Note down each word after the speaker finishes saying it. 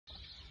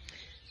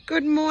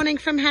Good morning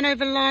from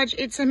Hanover Lodge.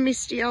 It's a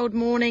misty old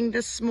morning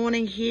this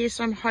morning here,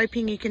 so I'm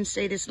hoping you can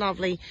see this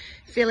lovely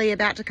filly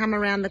about to come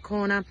around the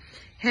corner.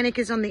 Hennick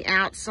is on the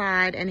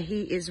outside and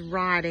he is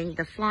riding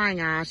the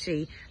Flying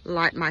Artie,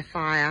 Light My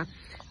Fire.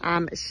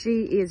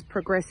 She is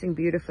progressing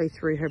beautifully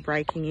through her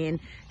breaking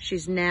in.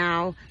 She's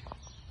now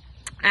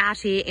out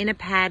here in a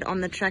pad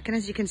on the track, and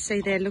as you can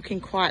see, they're looking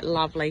quite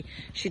lovely.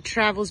 She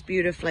travels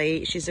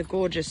beautifully. She's a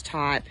gorgeous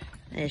type.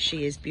 There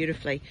she is,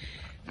 beautifully.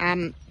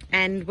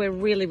 And we're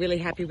really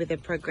happy with her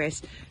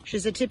progress.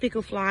 She's a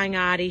typical Flying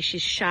Artie.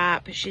 She's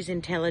sharp, she's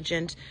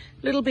intelligent,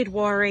 a little bit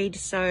worried.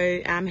 So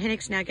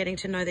Hennick's now getting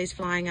to know these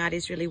Flying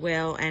Arties really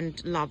well and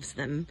loves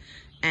them.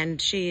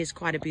 And she is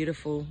quite a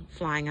beautiful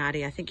Flying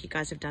Artie. I think you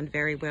guys have done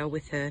very well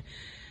with her.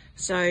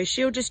 So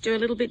she'll just do a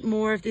little bit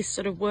more of this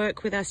sort of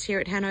work with us here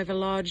at Hanover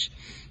Lodge.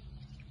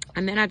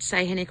 And then I'd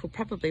say Hennick will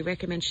probably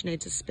recommend she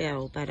needs a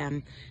spell, but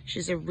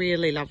she's a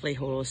really lovely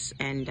horse,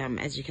 and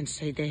as you can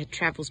see there,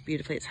 travels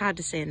beautifully. It's hard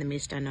to see in the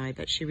mist, I know,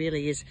 but she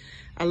really is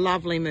a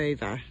lovely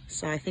mover.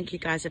 So I think you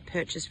guys have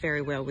purchased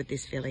very well with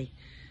this filly.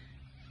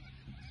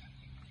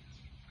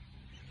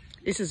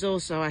 This is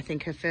also, I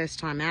think, her first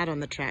time out on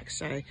the track,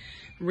 so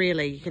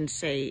really you can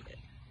see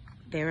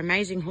they're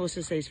amazing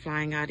horses, these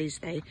Flying Arties.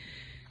 They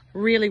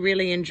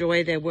really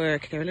enjoy their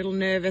work. They're a little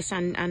nervous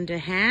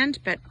underhand,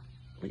 but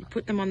we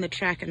put them on the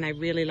track and they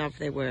really love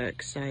their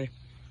work. So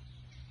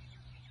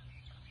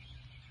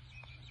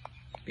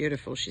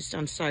beautiful. She's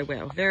done so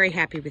well. Very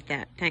happy with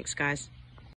that. Thanks, guys.